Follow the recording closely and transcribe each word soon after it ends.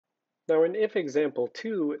Now in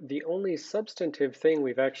IfExample2, the only substantive thing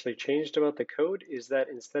we've actually changed about the code is that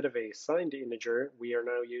instead of a signed integer, we are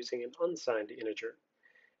now using an unsigned integer.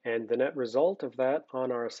 And the net result of that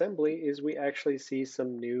on our assembly is we actually see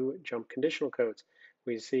some new jump conditional codes.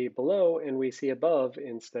 We see below and we see above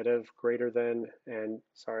instead of greater than and,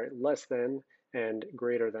 less than and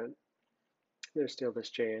greater than. There's still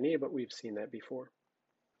this JNE, but we've seen that before.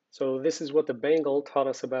 So this is what the bangle taught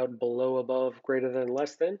us about below, above, greater than,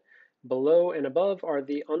 less than. Below and above are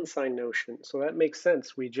the unsigned notion. So that makes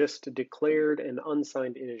sense. We just declared an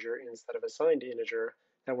unsigned integer instead of a signed integer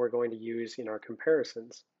that we're going to use in our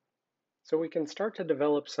comparisons. So we can start to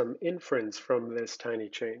develop some inference from this tiny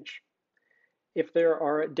change. If there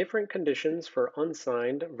are different conditions for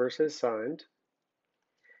unsigned versus signed,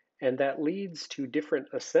 and that leads to different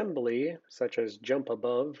assembly, such as jump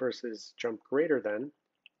above versus jump greater than,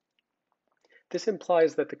 this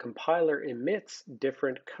implies that the compiler emits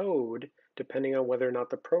different code depending on whether or not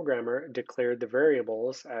the programmer declared the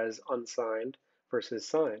variables as unsigned versus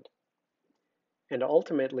signed. And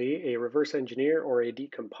ultimately, a reverse engineer or a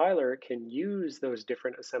decompiler can use those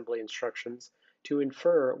different assembly instructions to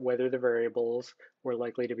infer whether the variables were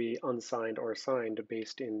likely to be unsigned or signed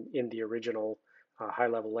based in the original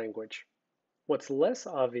high-level language. What's less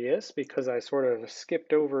obvious, because I sort of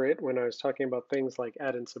skipped over it when I was talking about things like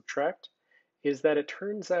add and subtract, is that it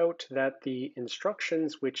turns out that the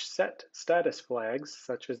instructions which set status flags,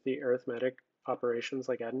 such as the arithmetic operations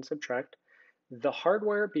like add and subtract, the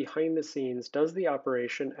hardware behind the scenes does the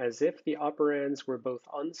operation as if the operands were both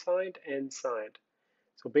unsigned and signed.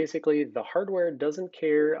 So basically, the hardware doesn't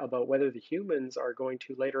care about whether the humans are going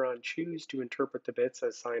to later on choose to interpret the bits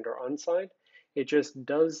as signed or unsigned. It just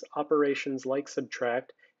does operations like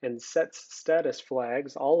subtract and sets status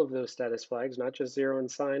flags, all of those status flags, not just zero and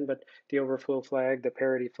sign, but the overflow flag, the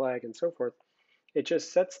parity flag, and so forth. It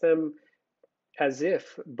just sets them as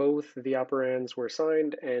if both the operands were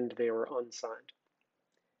signed and they were unsigned.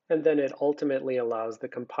 And then it ultimately allows the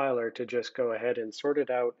compiler to just go ahead and sort it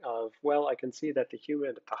out of, well, I can see that the human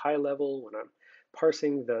at the high level, when I'm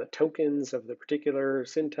parsing the tokens of the particular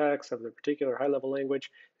syntax of the particular high-level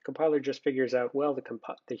language, the compiler just figures out, well,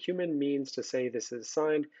 the human means to say this is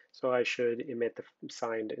signed, so I should emit the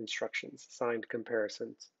signed instructions, signed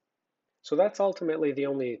comparisons. So that's ultimately the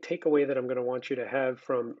only takeaway that I'm going to want you to have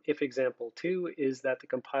from IfExample2 is that the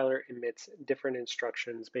compiler emits different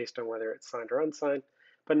instructions based on whether it's signed or unsigned.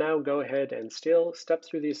 But now go ahead and still step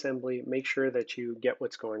through the assembly, make sure that you get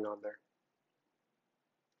what's going on there.